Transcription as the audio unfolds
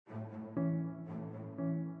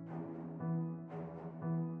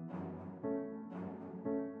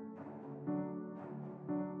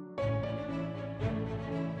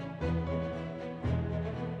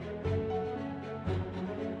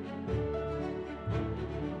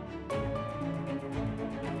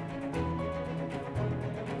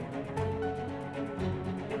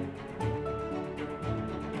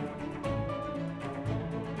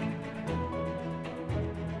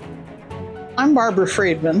I'm Barbara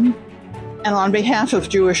Friedman, and on behalf of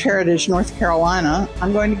Jewish Heritage North Carolina,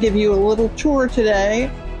 I'm going to give you a little tour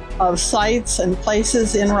today of sites and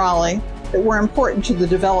places in Raleigh that were important to the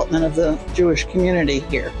development of the Jewish community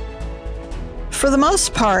here. For the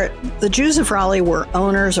most part, the Jews of Raleigh were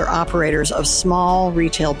owners or operators of small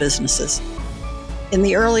retail businesses. In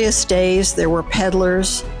the earliest days, there were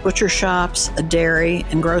peddlers, butcher shops, a dairy,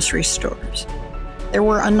 and grocery stores. There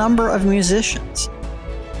were a number of musicians.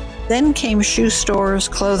 Then came shoe stores,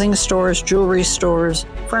 clothing stores, jewelry stores,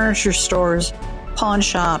 furniture stores, pawn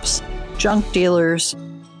shops, junk dealers,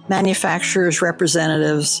 manufacturers'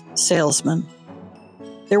 representatives, salesmen.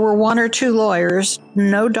 There were one or two lawyers,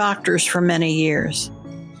 no doctors for many years.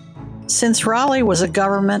 Since Raleigh was a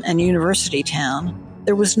government and university town,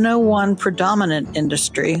 there was no one predominant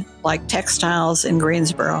industry like textiles in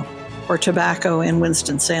Greensboro or tobacco in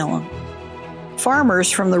Winston-Salem. Farmers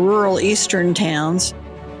from the rural eastern towns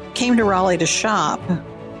came to Raleigh to shop,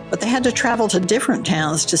 but they had to travel to different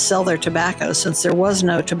towns to sell their tobacco since there was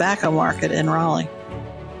no tobacco market in Raleigh.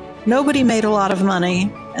 Nobody made a lot of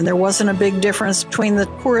money, and there wasn't a big difference between the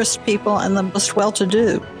poorest people and the most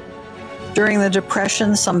well-to-do. During the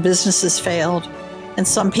Depression, some businesses failed, and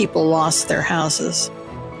some people lost their houses.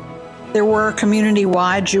 There were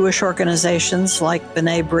community-wide Jewish organizations like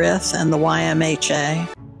B'nai B'rith and the YMHA.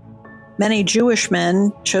 Many Jewish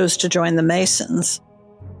men chose to join the Masons,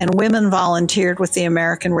 and women volunteered with the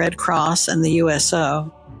American Red Cross and the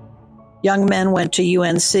USO. Young men went to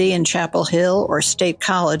UNC in Chapel Hill or State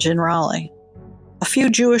College in Raleigh. A few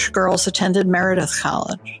Jewish girls attended Meredith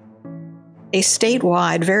College. A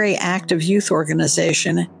statewide, very active youth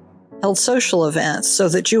organization held social events so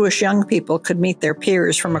that Jewish young people could meet their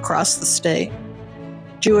peers from across the state.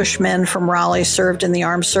 Jewish men from Raleigh served in the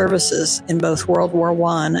armed services in both World War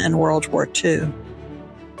I and World War II.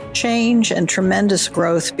 Change and tremendous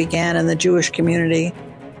growth began in the Jewish community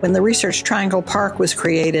when the Research Triangle Park was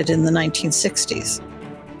created in the 1960s.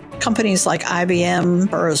 Companies like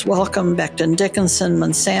IBM, Burroughs Wellcome, Becton Dickinson,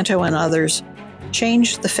 Monsanto, and others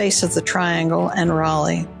changed the face of the Triangle and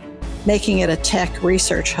Raleigh, making it a tech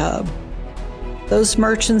research hub. Those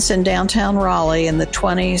merchants in downtown Raleigh in the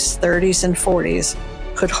 20s, 30s, and 40s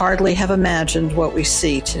could hardly have imagined what we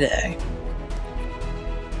see today.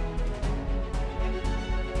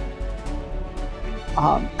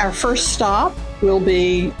 Our first stop will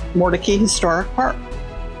be Mordecai Historic Park.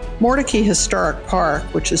 Mordecai Historic Park,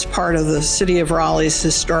 which is part of the City of Raleigh's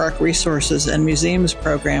Historic Resources and Museums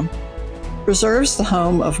program, preserves the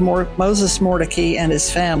home of Moses Mordecai and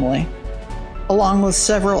his family, along with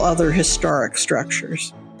several other historic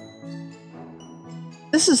structures.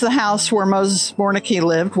 This is the house where Moses Mordecai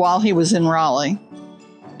lived while he was in Raleigh.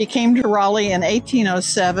 He came to Raleigh in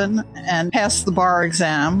 1807 and passed the bar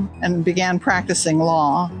exam and began practicing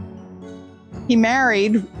law. He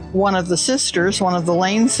married one of the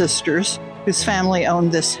Lane sisters, whose family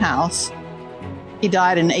owned this house. He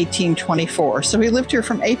died in 1824, so he lived here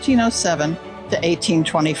from 1807 to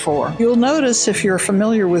 1824. You'll notice, if you're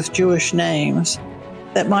familiar with Jewish names,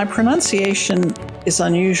 that my pronunciation is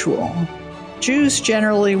unusual. Jews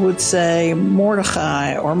generally would say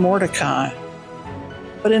Mordechai or Mordecai.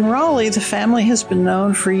 But in Raleigh, the family has been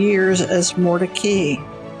known for years as Mordecai.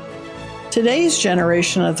 Today's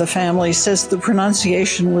generation of the family says the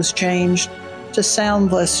pronunciation was changed to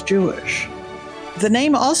sound less Jewish. The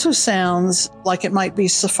name also sounds like it might be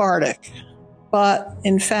Sephardic, but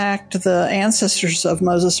in fact, the ancestors of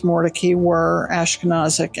Moses Mordecai were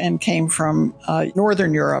Ashkenazic and came from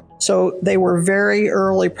Northern Europe. So they were very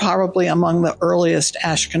early, probably among the earliest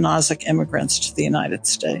Ashkenazic immigrants to the United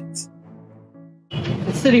States.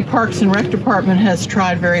 The City Parks and Rec Department has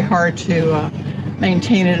tried very hard to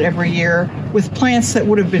maintain it every year with plants that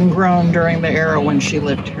would have been grown during the era when she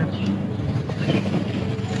lived here.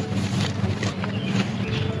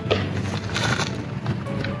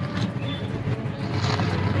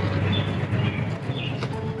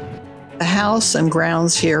 The house and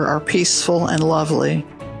grounds here are peaceful and lovely,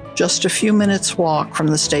 just a few minutes' walk from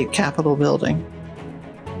the State Capitol building.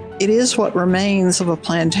 It is what remains of a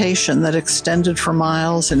plantation that extended for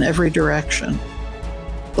miles in every direction.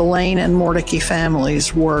 The Lane and Mordecai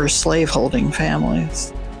families were slaveholding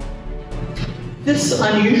families. This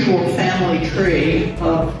unusual family tree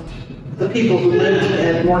of the people who lived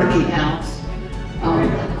at Mordecai House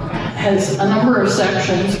has a number of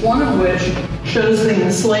sections, one of which shows the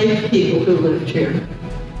enslaved people who lived here.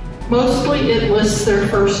 Mostly it lists their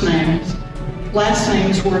first names. Last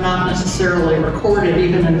names were not necessarily recorded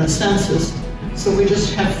even in the census, so we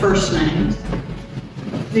just have first names.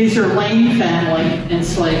 These are Lane family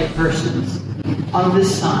enslaved persons on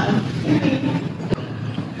this side.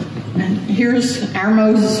 Here's our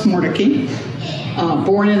Moses Mordecai,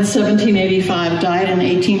 born in 1785, died in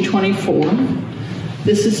 1824.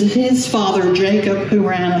 This is his father, Jacob, who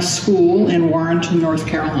ran a school in Warrenton, North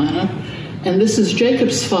Carolina. And this is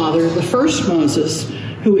Jacob's father, the first Moses,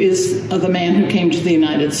 who is the man who came to the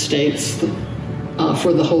United States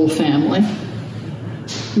for the whole family.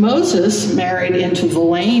 Moses married into the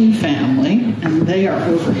Lane family, and they are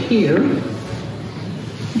over here.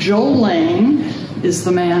 Joel Lane is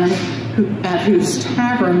the man at whose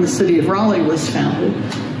tavern the city of Raleigh was founded.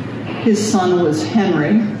 His son was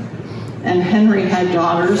Henry, and Henry had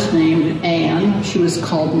daughters named Anne, she was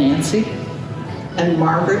called Nancy, and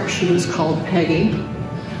Margaret, she was called Peggy.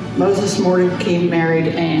 Moses Mordecai married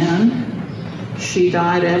Anne. She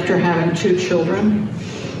died after having 2 children,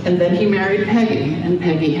 and then he married Peggy, and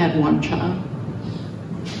Peggy had 1 child.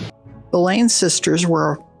 The Lane sisters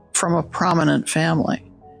were from a prominent family.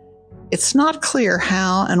 It's not clear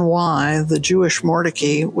how and why the Jewish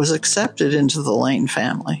Mordecai was accepted into the Lane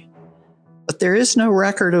family, but there is no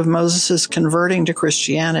record of Moses' converting to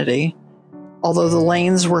Christianity, although the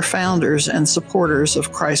Lanes were founders and supporters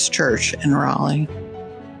of Christ Church in Raleigh.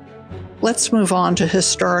 Let's move on to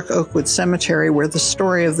historic Oakwood Cemetery, where the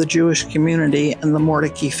story of the Jewish community and the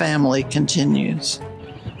Mordecai family continues.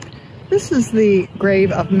 This is the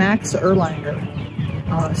grave of Max Erlanger,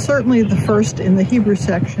 certainly the first in the Hebrew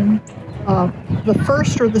section, the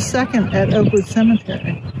first or the second at Oakwood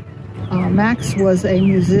Cemetery. Max was a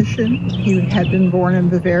musician. He had been born in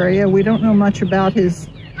Bavaria. We don't know much about his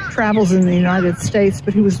travels in the United States,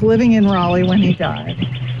 but he was living in Raleigh when he died.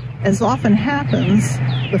 As often happens,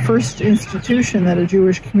 the first institution that a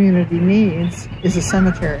Jewish community needs is a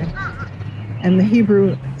cemetery. And the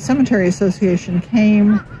Hebrew Cemetery Association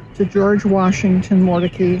came to George Washington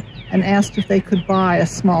Mordecai and asked if they could buy a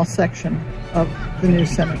small section of the new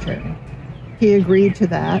cemetery. He agreed to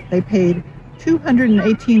that. They paid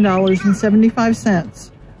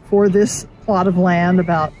 $218.75 for this plot of land,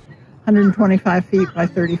 about 125 feet by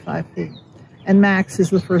 35 feet. And Max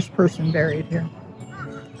is the first person buried here.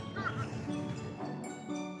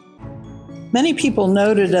 Many people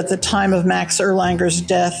noted at the time of Max Erlanger's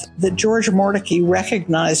death that George Mordecai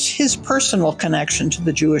recognized his personal connection to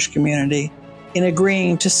the Jewish community in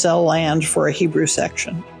agreeing to sell land for a Hebrew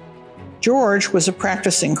section. George was a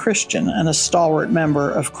practicing Christian and a stalwart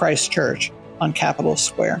member of Christ Church on Capitol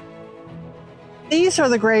Square. These are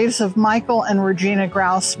the graves of Michael and Regina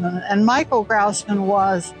Grousman, and Michael Grousman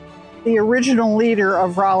was the original leader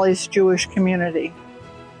of Raleigh's Jewish community.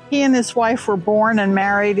 He and his wife were born and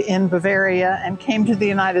married in Bavaria and came to the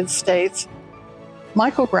United States.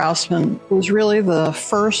 Michael Grousman was really the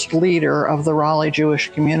first leader of the Raleigh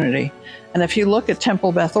Jewish community. And if you look at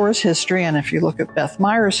Temple Beth Or's history, and if you look at Beth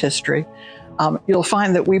Meyer's history, you'll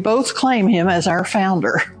find that we both claim him as our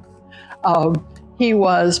founder. He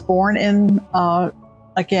was born in,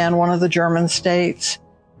 again, one of the German states.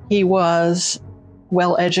 He was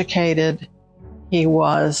well educated. He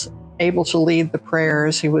was able to lead the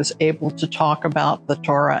prayers. He was able to talk about the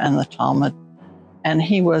Torah and the Talmud. And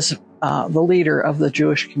he was the leader of the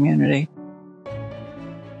Jewish community.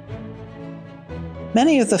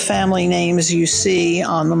 Many of the family names you see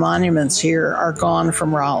on the monuments here are gone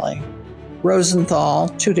from Raleigh. Rosenthal,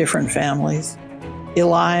 2 different families.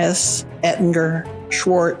 Elias, Ettinger,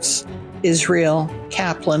 Schwartz, Israel,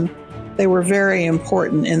 Kaplan. They were very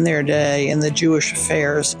important in their day in the Jewish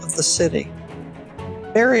affairs of the city.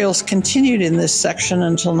 Burials continued in this section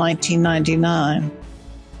until 1999.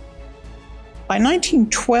 By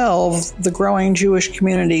 1912, the growing Jewish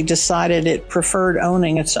community decided it preferred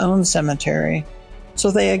owning its own cemetery, so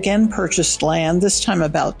they again purchased land, this time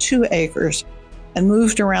about 2 acres, and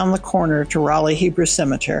moved around the corner to Raleigh Hebrew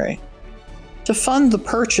Cemetery. To fund the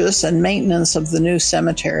purchase and maintenance of the new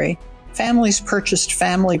cemetery, families purchased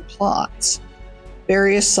family plots.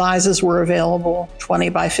 Various sizes were available, 20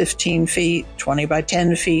 by 15 feet, 20 by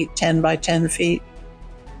 10 feet, 10 by 10 feet.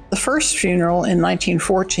 The first funeral in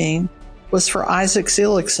 1914 was for Isaac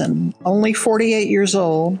Zielikson, only 48 years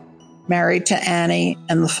old, married to Annie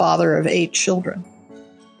and the father of 8 children.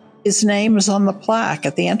 His name is on the plaque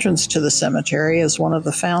at the entrance to the cemetery as one of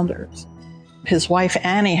the founders. His wife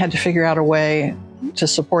Annie had to figure out a way to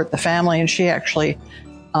support the family, and she actually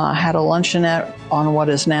had a luncheonette on what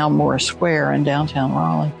is now Moore Square in downtown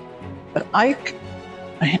Raleigh. But Ike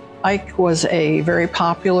was a very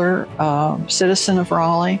popular citizen of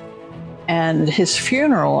Raleigh, and his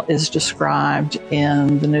funeral is described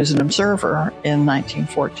in the News and Observer in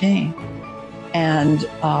 1914. And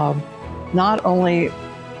not only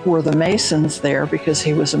were the Masons there, because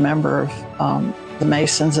he was a member of the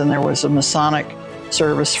Masons, and there was a Masonic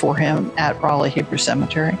service for him at Raleigh Hebrew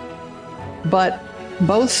Cemetery, But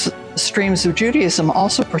both streams of Judaism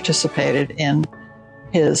also participated in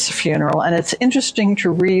his funeral, and it's interesting to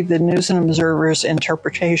read the News and Observer's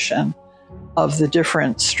interpretation of the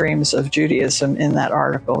different streams of Judaism in that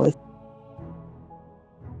article.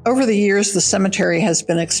 Over the years, the cemetery has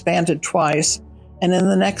been expanded twice, and in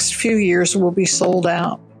the next few years will be sold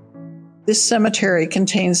out. This cemetery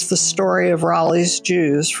contains the story of Raleigh's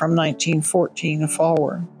Jews from 1914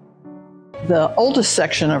 forward. The oldest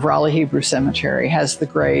section of Raleigh Hebrew Cemetery has the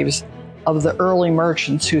graves of the early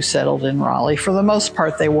merchants who settled in Raleigh. For the most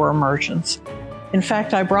part, they were merchants. In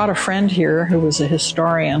fact, I brought a friend here who was a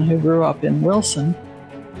historian who grew up in Wilson,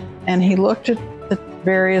 and he looked at the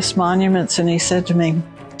various monuments and he said to me,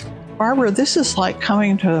 "Barbara, this is like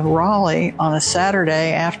coming to Raleigh on a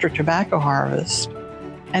Saturday after tobacco harvest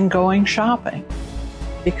and going shopping,"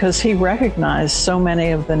 because he recognized so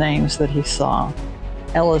many of the names that he saw.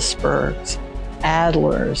 Ellisburg's,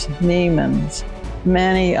 Adler's, Neiman's,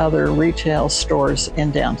 many other retail stores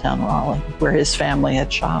in downtown Raleigh where his family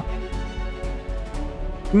had shopped.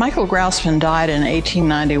 Michael Grousman died in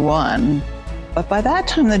 1891, but by that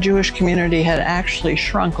time the Jewish community had actually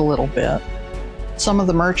shrunk a little bit. Some of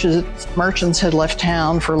the merchants had left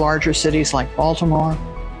town for larger cities like Baltimore,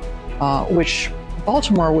 which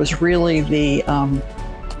Baltimore was really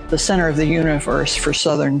the center of the universe for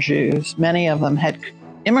Southern Jews. Many of them had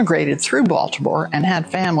immigrated through Baltimore and had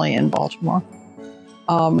family in Baltimore.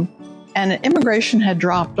 And immigration had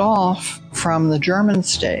dropped off from the German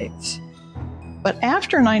states. But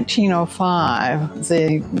after 1905,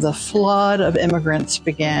 the flood of immigrants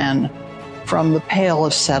began from the Pale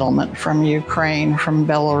of Settlement, from Ukraine, from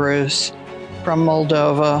Belarus, from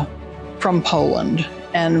Moldova, from Poland.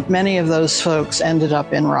 And many of those folks ended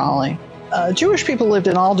up in Raleigh. Jewish people lived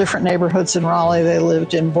in all different neighborhoods in Raleigh. They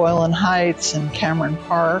lived in Boylan Heights and Cameron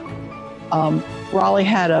Park. Raleigh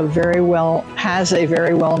has a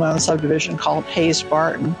very well-known subdivision called Hayes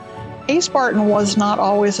Barton. Hayes Barton was not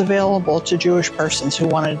always available to Jewish persons who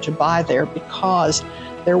wanted to buy there because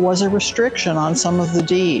there was a restriction on some of the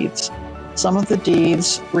deeds. Some of the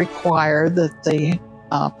deeds required that the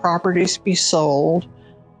properties be sold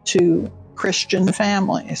to Christian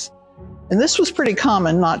families. And this was pretty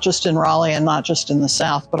common, not just in Raleigh and not just in the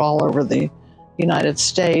South, but all over the United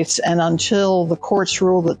States. And until the courts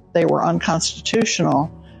ruled that they were unconstitutional,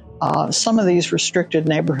 some of these restricted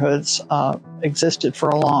neighborhoods existed for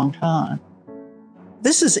a long time.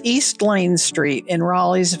 This is East Lane Street in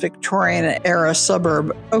Raleigh's Victorian-era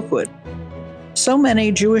suburb, Oakwood. So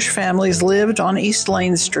many Jewish families lived on East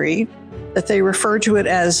Lane Street that they referred to it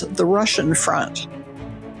as the Russian Front.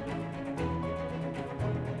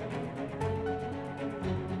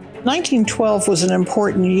 1912 was an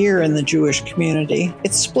important year in the Jewish community.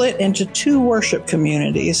 It split into two worship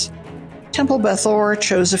communities. Temple Beth Or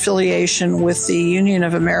chose affiliation with the Union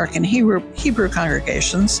of American Hebrew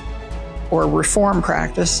Congregations, or Reform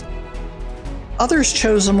practice. Others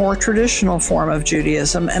chose a more traditional form of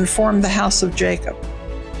Judaism and formed the House of Jacob,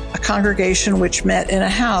 a congregation which met in a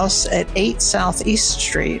house at 8 Southeast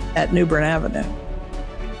Street at New Bern Avenue.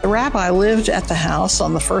 The rabbi lived at the house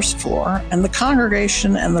on the first floor, and the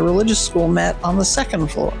congregation and the religious school met on the second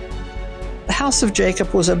floor. The House of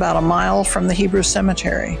Jacob was about a mile from the Hebrew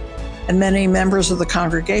cemetery, and many members of the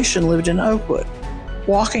congregation lived in Oakwood.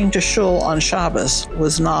 Walking to shul on Shabbos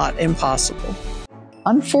was not impossible.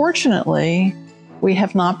 Unfortunately, we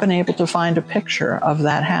have not been able to find a picture of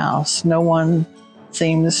that house. No one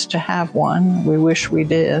seems to have one. We wish we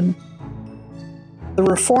did. The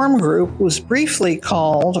Reform group was briefly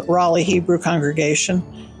called Raleigh Hebrew Congregation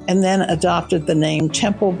and then adopted the name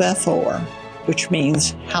Temple Beth Or, which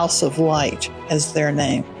means House of Light, as their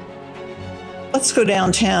name. Let's go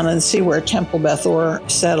downtown and see where Temple Beth Or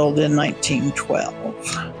settled in 1912.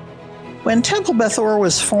 When Temple Beth Or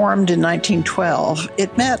was formed in 1912,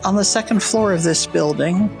 it met on the second floor of this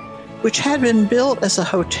building, which had been built as a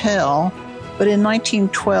hotel, but in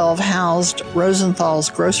 1912 housed Rosenthal's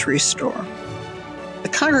grocery store. The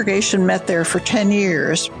congregation met there for 10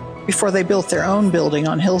 years before they built their own building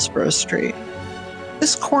on Hillsborough Street.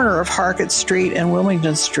 This corner of Harkett Street and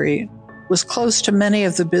Wilmington Street was close to many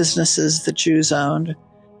of the businesses that Jews owned,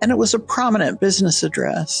 and it was a prominent business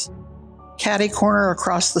address. Catty corner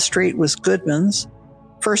across the street was Goodman's,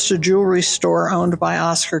 first a jewelry store owned by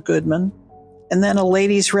Oscar Goodman, and then a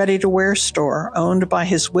ladies' ready-to-wear store owned by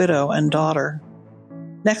his widow and daughter.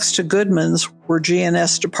 Next to Goodman's were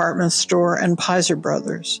G&S Department Store and Pizer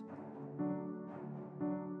Brothers.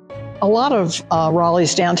 A lot of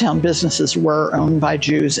Raleigh's downtown businesses were owned by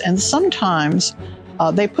Jews, and sometimes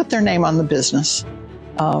they put their name on the business.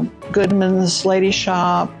 Goodman's Lady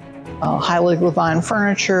Shop, Heilig Levine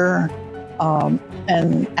Furniture,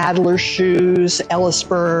 and Adler shoes,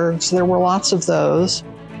 Ellisbergs. There were lots of those.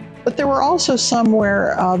 But there were also some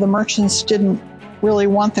where the merchants didn't really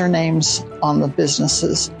want their names on the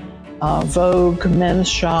businesses. Vogue Men's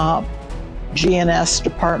Shop, G&S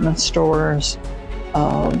department stores,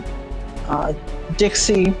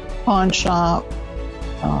 Dixie Pawn Shop,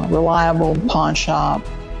 Reliable Pawn Shop.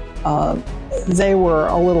 They were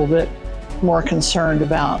a little bit more concerned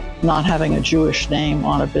about not having a Jewish name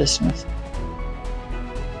on a business.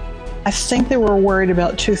 I think they were worried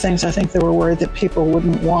about two things. I think they were worried that people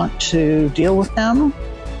wouldn't want to deal with them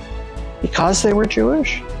because they were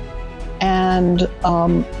Jewish, and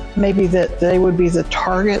maybe that they would be the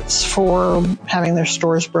targets for having their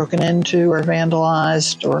stores broken into or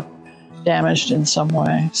vandalized or damaged in some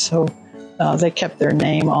way. So they kept their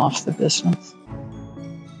name off the business.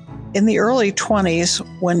 In the early 20s,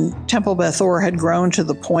 when Temple Beth Or had grown to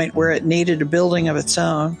the point where it needed a building of its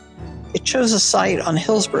own, it chose a site on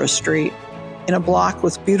Hillsborough Street in a block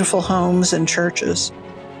with beautiful homes and churches.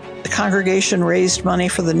 The congregation raised money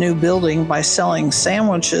for the new building by selling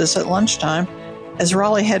sandwiches at lunchtime, as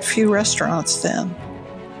Raleigh had few restaurants then.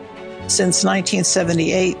 Since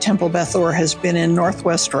 1978, Temple Beth Or has been in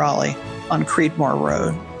Northwest Raleigh on Creedmoor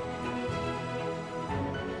Road.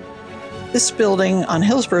 This building on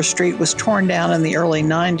Hillsborough Street was torn down in the early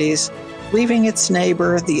 90s, leaving its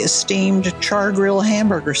neighbor, the esteemed Char Grill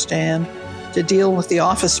hamburger stand, to deal with the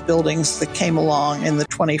office buildings that came along in the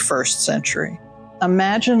 21st century.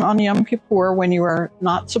 Imagine on Yom Kippur, when you are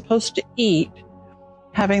not supposed to eat,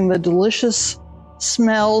 having the delicious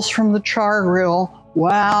smells from the Char Grill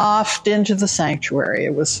waft into the sanctuary.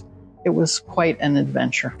 It was quite an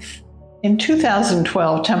adventure. In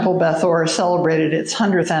 2012, Temple Beth Or celebrated its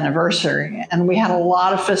 100th anniversary, and we had a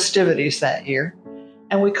lot of festivities that year.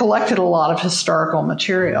 And we collected a lot of historical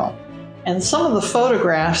material. And some of the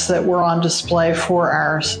photographs that were on display for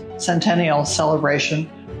our centennial celebration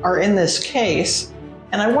are in this case.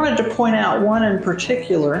 And I wanted to point out one in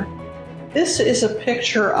particular. This is a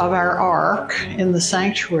picture of our ark in the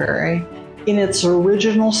sanctuary in its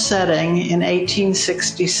original setting in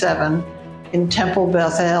 1867 in Temple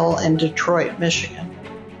Beth El in Detroit, Michigan.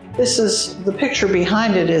 The picture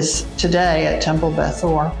behind it is today at Temple Beth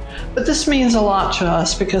Or. But this means a lot to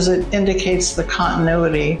us because it indicates the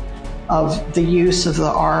continuity of the use of the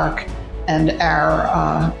ark and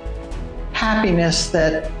our happiness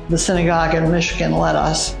that the synagogue in Michigan let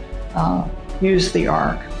us use the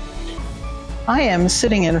ark. I am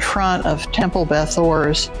sitting in front of Temple Beth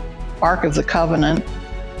Or's Ark of the Covenant,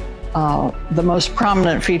 the most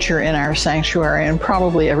prominent feature in our sanctuary and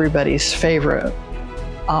probably everybody's favorite.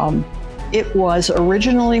 It was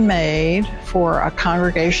originally made for a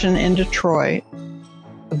congregation in Detroit,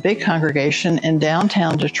 a big congregation in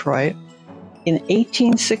downtown Detroit, in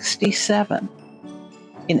 1867.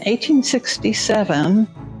 In 1867,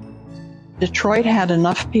 Detroit had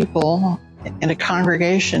enough people in a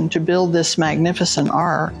congregation to build this magnificent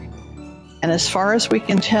ark. And as far as we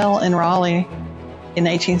can tell in Raleigh in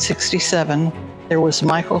 1867, there was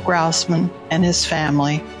Michael Grousman and his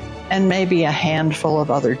family, and maybe a handful of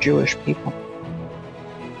other Jewish people.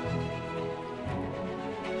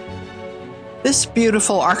 This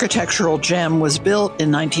beautiful architectural gem was built in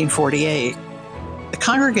 1948. The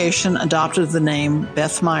congregation adopted the name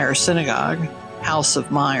Beth Meyer Synagogue, House of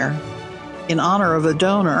Meyer, in honor of a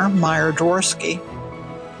donor, Meyer Dworsky,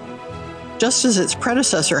 just as its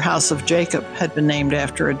predecessor, House of Jacob, had been named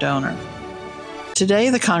after a donor. Today,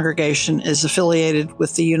 the congregation is affiliated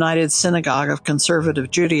with the United Synagogue of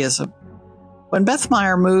Conservative Judaism. When Beth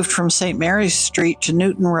Meyer moved from St. Mary's Street to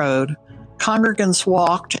Newton Road, congregants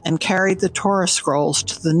walked and carried the Torah scrolls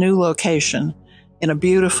to the new location in a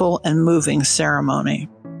beautiful and moving ceremony.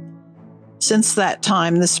 Since that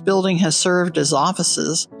time, this building has served as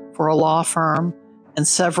offices for a law firm and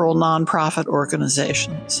several nonprofit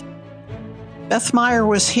organizations. Beth Meyer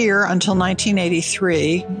was here until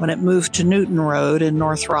 1983, when it moved to Newton Road in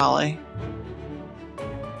North Raleigh.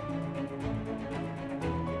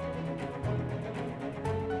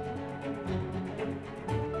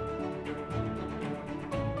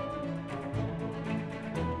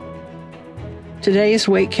 Today's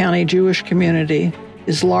Wake County Jewish community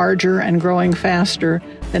is larger and growing faster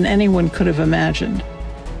than anyone could have imagined.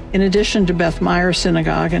 In addition to Beth Meyer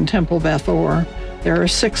Synagogue and Temple Beth Or, there are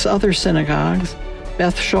 6 other synagogues: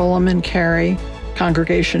 Beth Sholem in Cary,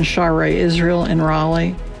 Congregation Sharei Israel in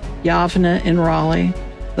Raleigh, Yavne in Raleigh,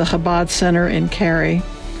 the Chabad Center in Cary,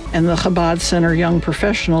 and the Chabad Center Young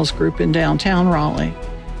Professionals Group in downtown Raleigh.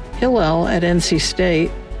 Hillel at NC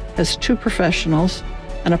State has 2 professionals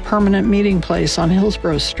and a permanent meeting place on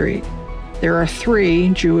Hillsborough Street. There are 3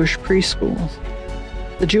 Jewish preschools.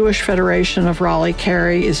 The Jewish Federation of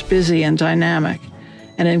Raleigh-Cary is busy and dynamic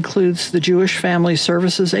and includes the Jewish Family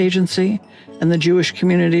Services Agency and the Jewish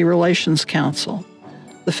Community Relations Council.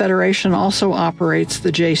 The Federation also operates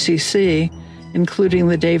the JCC, including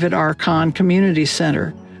the David R. Kahn Community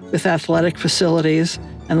Center, with athletic facilities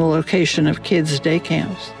and the location of kids' day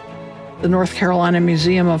camps. The North Carolina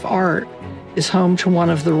Museum of Art is home to one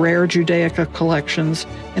of the rare Judaica collections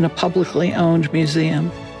in a publicly owned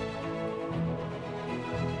museum.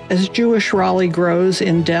 As Jewish Raleigh grows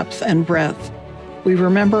in depth and breadth, we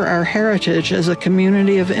remember our heritage as a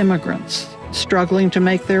community of immigrants struggling to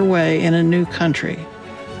make their way in a new country.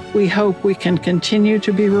 We hope we can continue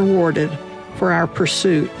to be rewarded for our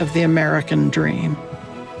pursuit of the American dream.